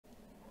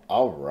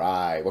All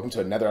right, welcome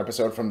to another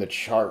episode from the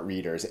chart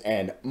readers.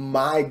 And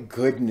my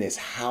goodness,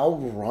 how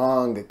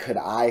wrong could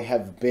I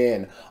have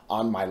been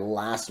on my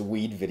last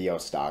weed video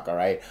stock? All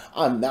right,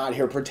 I'm not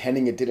here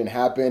pretending it didn't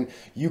happen.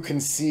 You can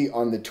see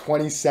on the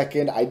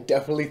 22nd, I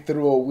definitely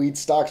threw a weed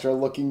stocks are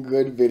looking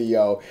good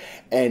video.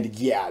 And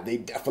yeah, they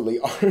definitely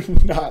are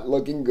not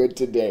looking good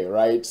today,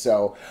 right?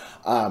 So,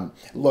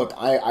 look,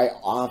 I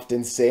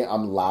often say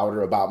I'm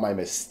louder about my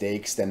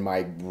mistakes than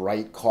my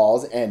right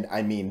calls. And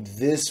I mean,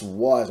 this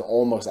was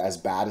almost as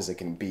bad as it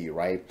can be,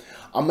 right?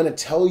 I'm going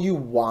to tell you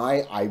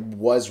why I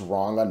was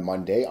wrong on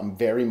Monday. I'm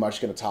very much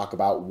going to talk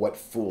about what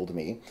fooled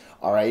me,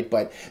 all right?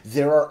 But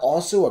there are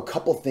also a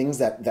couple things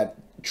that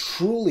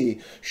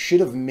truly should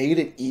have made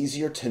it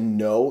easier to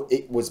know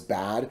it was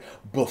bad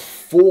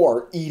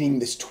before eating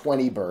this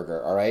 20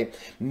 burger, all right?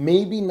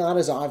 Maybe not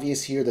as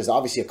obvious here. There's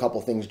obviously a couple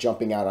things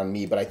jumping out on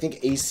me, but I think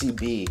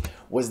ACB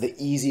was the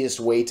easiest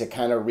way to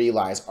kind of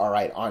realize, all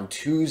right, on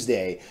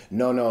Tuesday,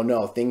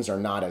 no, things are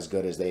not as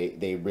good as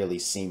they really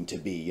seem to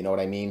be. You know what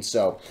I mean?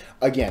 So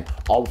again,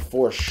 I'll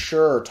for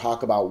sure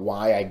talk about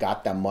why I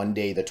got that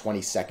Monday, the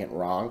 22nd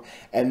wrong.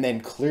 And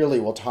then clearly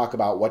we'll talk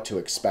about what to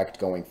expect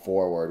going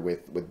forward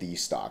with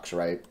these stocks,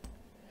 right?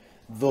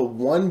 The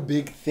one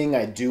big thing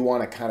I do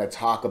want to kind of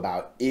talk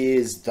about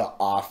is the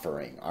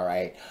offering, all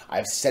right?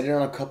 I've said it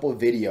on a couple of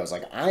videos,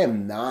 like I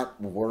am not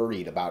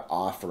worried about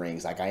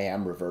offerings like I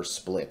am reverse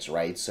splits,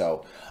 right?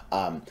 So,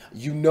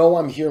 you know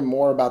I'm here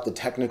more about the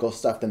technical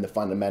stuff than the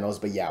fundamentals,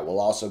 but yeah,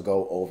 we'll also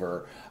go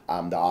over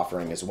the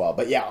offering as well.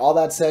 But yeah, all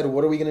that said,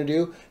 what are we going to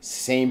do?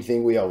 Same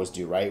thing we always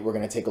do, right? We're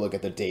going to take a look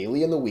at the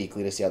daily and the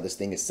weekly to see how this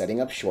thing is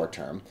setting up short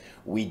term.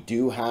 We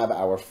do have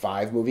our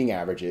 5 moving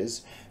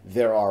averages.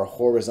 There are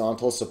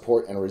horizontal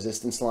support and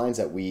resistance lines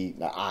that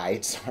I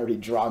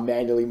draw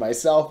manually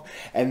myself.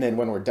 And then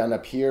when we're done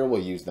up here,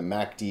 we'll use the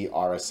MACD,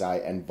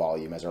 RSI, and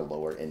volume as our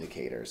lower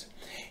indicators.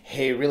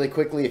 Hey, really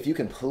quickly, if you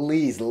can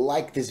please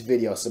like this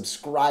video,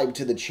 subscribe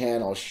to the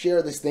channel,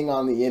 share this thing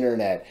on the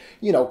internet,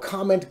 you know,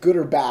 comment good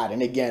or bad.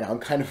 And again, I'm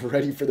kind of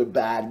ready for the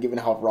bad given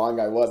how wrong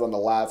I was on the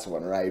last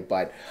one, right?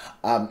 But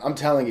I'm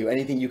telling you,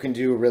 anything you can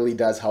do really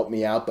does help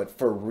me out. But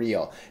for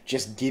real,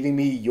 just giving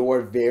me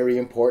your very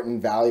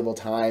important, valuable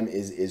time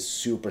is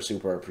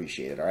super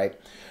appreciated, all right?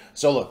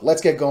 So look,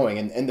 let's get going.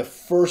 And the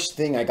first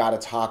thing I got to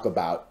talk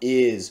about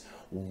is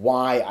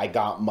why I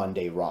got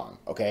Monday wrong,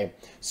 okay?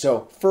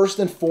 So first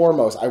and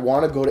foremost, I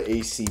want to go to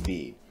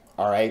ACB,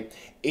 all right?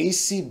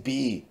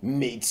 ACB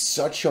made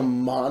such a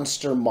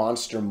monster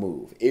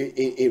move.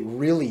 It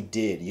really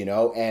did, you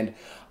know? And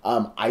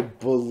I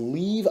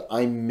believe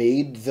I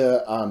made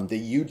the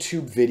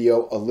YouTube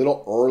video a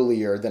little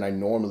earlier than I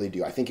normally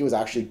do. I think it was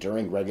actually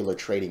during regular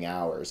trading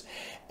hours.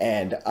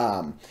 And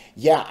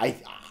yeah,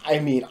 I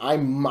mean, I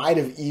might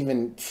have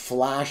even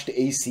flashed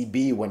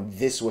ACB when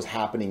this was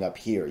happening up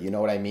here. You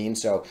know what I mean?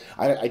 So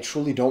I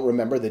truly don't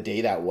remember the day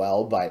that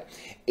well, but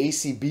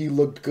ACB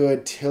looked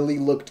good. Tilly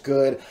looked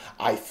good.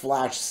 I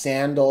flashed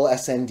Sandal,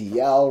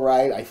 SNDL,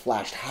 right? I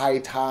flashed High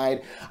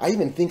Tide. I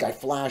even think I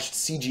flashed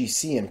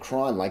CGC and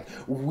Cron. Like,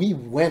 we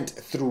went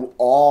through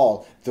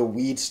all the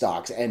weed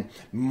stocks, and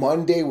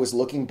Monday was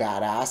looking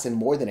badass, and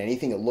more than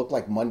anything, it looked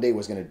like Monday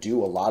was going to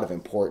do a lot of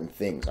important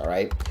things, all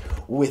right?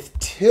 With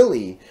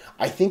Tilly,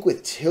 I think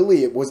with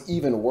Tilly it was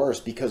even worse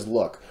because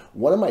look,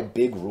 one of my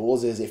big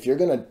rules is if you're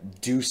going to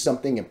do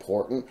something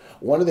important,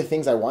 one of the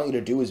things I want you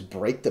to do is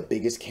break the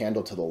biggest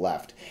candle to the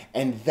left.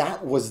 And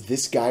that was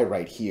this guy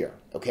right here,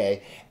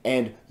 okay?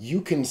 And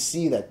you can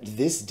see that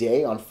this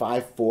day on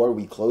 5-4,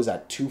 we close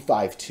at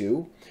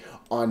 252.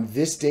 On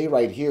this day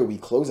right here, we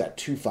close at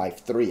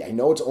 253. I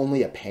know it's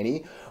only a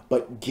penny,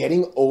 but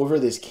getting over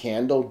this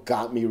candle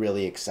got me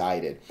really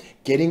excited.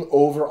 Getting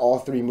over all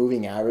 3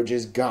 moving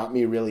averages got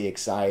me really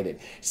excited.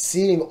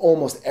 Seeing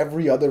almost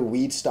every other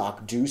weed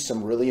stock do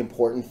some really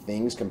important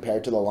things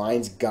compared to the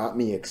lines got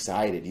me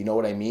excited. You know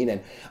what I mean?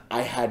 And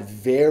I had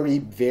very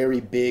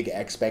big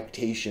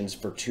expectations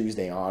for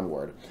Tuesday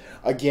onward.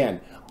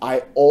 Again,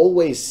 I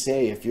always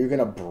say if you're going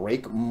to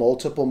break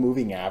multiple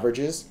moving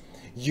averages,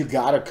 you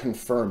got to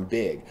confirm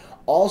big.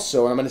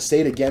 Also, and I'm going to say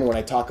it again when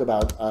I talk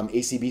about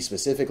ACB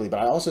specifically, but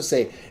I also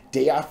say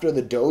day after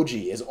the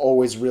doji is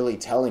always really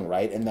telling,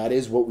 right? And that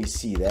is what we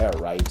see there,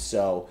 right?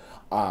 So,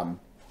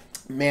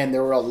 man,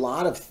 there were a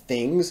lot of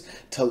things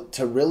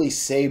to really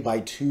say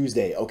by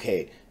Tuesday,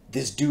 okay,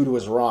 this dude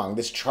was wrong.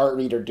 This chart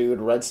reader dude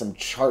read some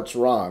charts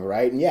wrong,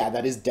 right? And yeah,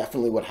 that is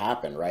definitely what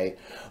happened, right?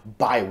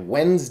 By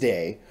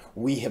Wednesday,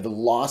 we have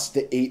lost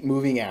the 8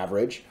 moving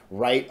average,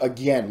 right?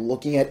 Again,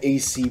 looking at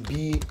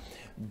ACB,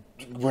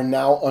 we're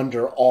now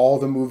under all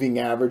the moving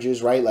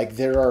averages, right? Like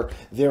there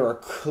are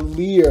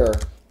clear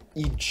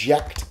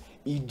eject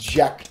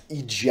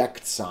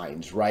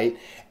signs, right?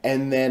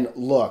 And then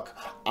look,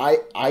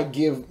 I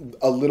give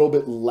a little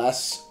bit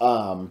less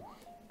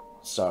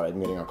sorry, I'm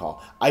getting a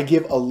call. I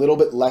give a little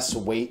bit less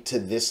weight to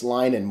this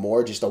line and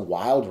more just a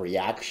wild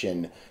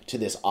reaction to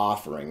this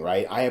offering,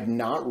 right? I have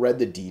not read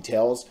the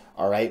details,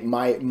 all right?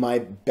 My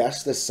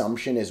best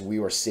assumption is we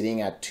were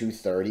sitting at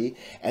 230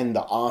 and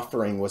the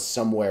offering was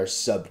somewhere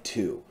sub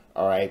 2,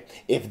 All right.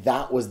 If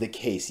that was the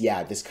case,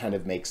 yeah, this kind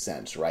of makes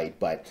sense, right?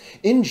 But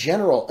in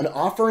general, an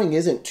offering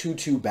isn't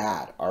too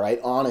bad, all right,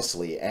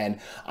 honestly. And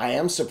I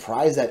am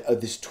surprised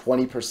that this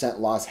 20%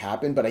 loss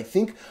happened, but I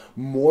think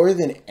more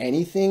than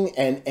anything,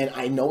 and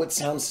I know it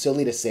sounds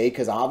silly to say,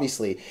 because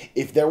obviously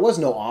if there was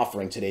no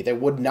offering today, there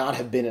would not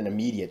have been an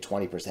immediate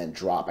 20%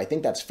 drop. I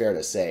think that's fair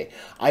to say.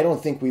 I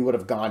don't think we would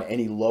have gone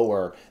any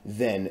lower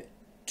than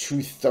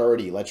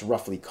 230, let's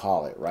roughly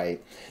call it,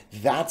 right?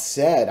 That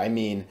said, I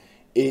mean,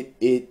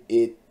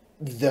 the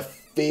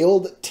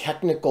failed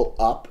technical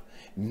up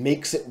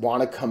makes it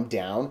want to come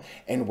down,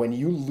 and when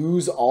you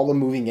lose all the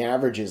moving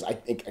averages, I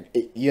think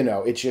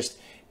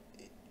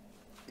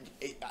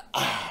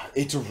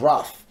it's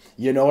rough.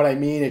 You know what I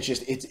mean?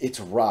 It's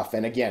rough.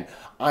 And again,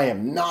 I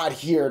am not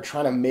here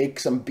trying to make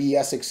some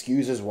BS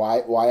excuses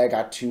why I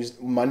got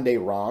Monday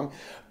wrong,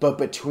 but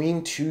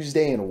between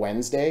Tuesday and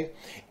Wednesday,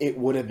 it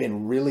would have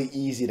been really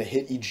easy to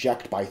hit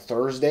eject by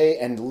Thursday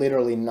and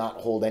literally not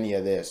hold any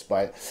of this.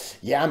 But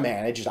yeah,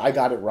 man, I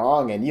got it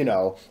wrong, and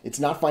it's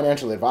not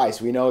financial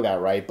advice. We know that,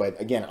 right? But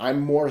again,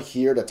 I'm more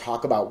here to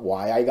talk about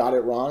why I got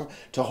it wrong,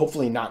 to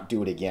hopefully not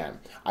do it again.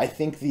 I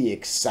think the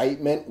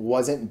excitement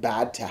wasn't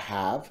bad to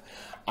have.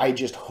 I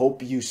just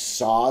hope you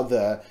saw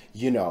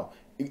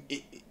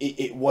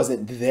it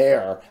wasn't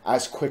there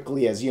as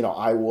quickly as,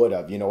 I would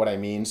have, you know what I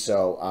mean?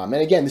 So, and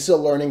again, this is a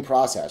learning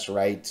process,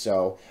 right?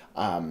 So,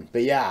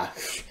 but yeah,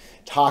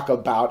 talk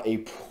about a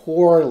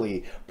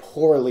poorly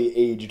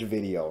aged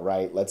video,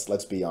 right?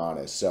 Let's be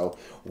honest. So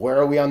where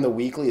are we on the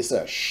weekly? It's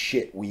a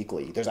shit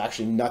weekly. There's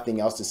actually nothing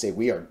else to say.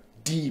 We are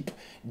deep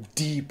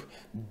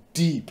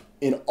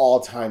in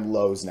all-time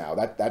lows now.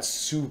 That's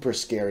super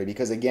scary,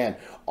 because again,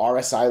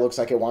 RSI looks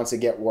like it wants to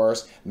get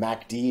worse.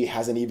 MACD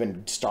hasn't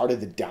even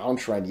started the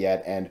downtrend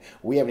yet, and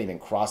we haven't even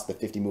crossed the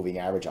 50 moving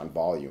average on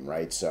volume,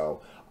 right?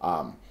 So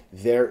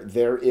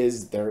there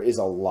is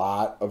a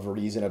lot of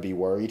reason to be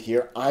worried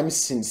here. I'm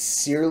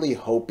sincerely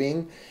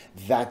hoping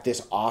that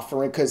this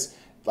offering, because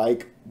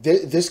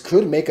this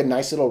could make a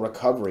nice little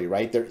recovery,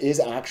 right? There is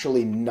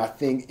actually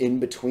nothing in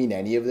between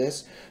any of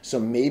this. So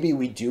maybe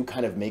we do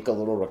kind of make a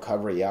little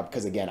recovery up,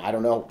 because again, I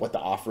don't know what the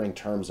offering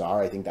terms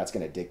are. I think that's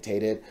going to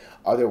dictate it.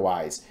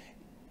 Otherwise,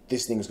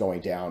 this thing's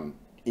going down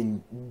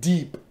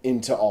deep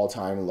into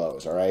all-time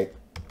lows, all right?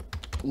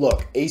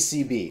 Look,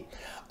 ACB.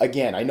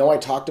 Again, I know I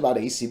talked about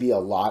ACB a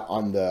lot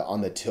on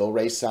the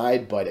Tilray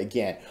side, but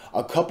again,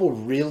 a couple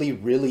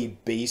really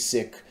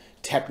basic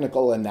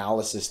technical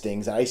analysis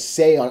things that I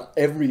say on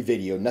every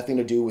video, nothing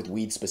to do with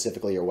weed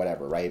specifically or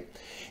whatever, right?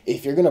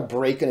 If you're going to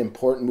break an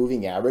important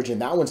moving average,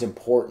 and that one's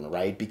important,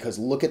 right? Because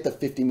look at the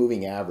 50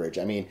 moving average.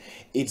 I mean,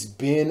 it's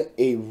been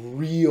a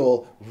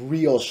real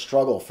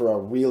struggle for a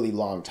really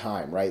long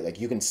time, right? Like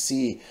you can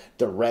see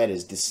the red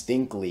is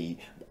distinctly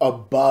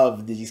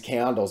above these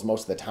candles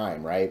most of the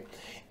time, right?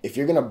 If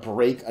you're going to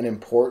break an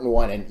important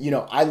one, and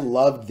I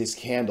loved this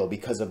candle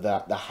because of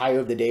the high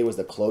of the day was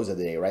the close of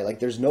the day, right? Like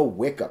there's no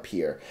wick up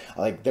here.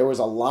 Like there was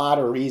a lot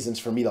of reasons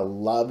for me to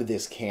love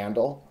this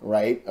candle,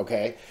 right?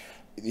 Okay.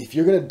 If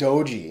you're going to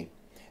doji,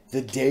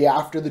 the day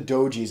after the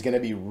doji is going to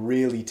be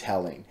really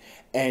telling.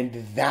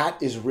 And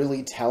that is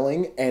really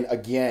telling. And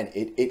again,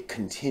 it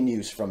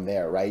continues from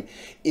there, right?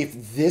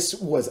 If this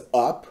was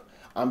up,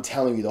 I'm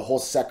telling you, the whole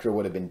sector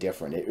would have been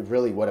different. It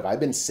really would have. I've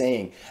been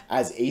saying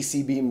as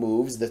ACB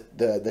moves,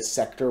 the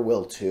sector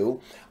will too.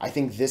 I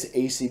think this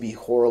ACB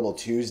horrible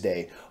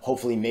Tuesday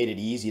hopefully made it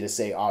easy to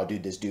say, oh,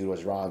 dude, this dude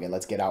was wrong, and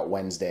let's get out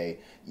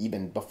Wednesday,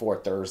 even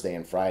before Thursday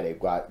and Friday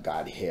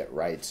got hit,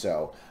 right?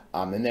 So,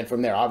 and then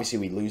from there, obviously,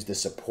 we lose the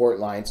support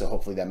line, so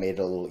hopefully that made it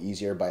a little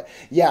easier. But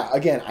yeah,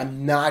 again,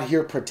 I'm not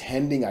here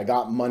pretending I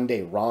got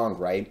Monday wrong,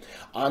 right?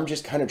 I'm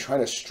just kind of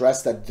trying to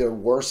stress that there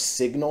were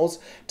signals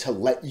to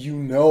let you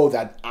know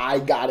that I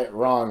got it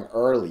wrong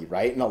early,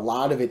 right? And a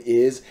lot of it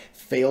is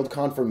failed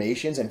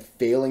confirmations and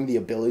failing the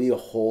ability to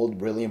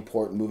hold really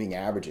important moving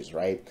averages,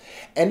 right?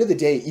 End of the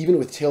day, even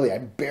with Tilly,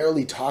 I'm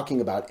barely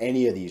talking about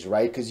any of these,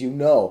 right? Because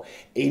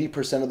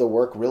 80% of the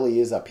work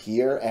really is up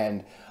here,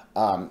 and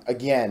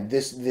again,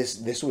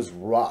 this was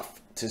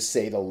rough to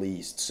say the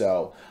least.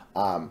 So,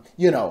 am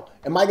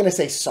I going to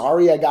say,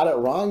 sorry, I got it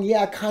wrong?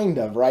 Yeah, kind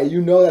of, right?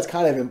 That's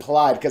kind of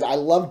implied, because I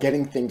love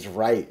getting things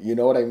right. You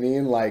know what I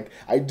mean? Like,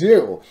 I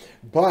do.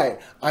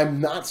 But I'm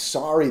not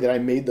sorry that I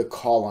made the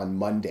call on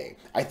Monday.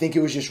 I think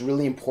it was just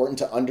really important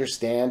to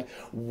understand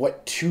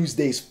what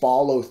Tuesday's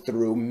follow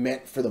through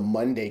meant for the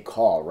Monday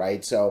call,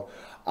 right? So,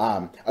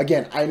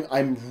 again,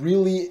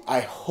 I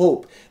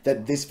hope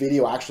that this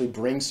video actually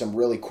brings some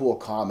really cool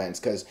comments,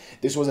 because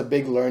this was a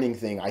big learning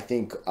thing, I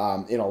think,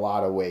 in a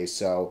lot of ways.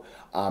 So,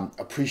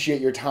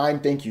 appreciate your time.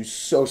 Thank you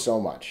so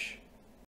much.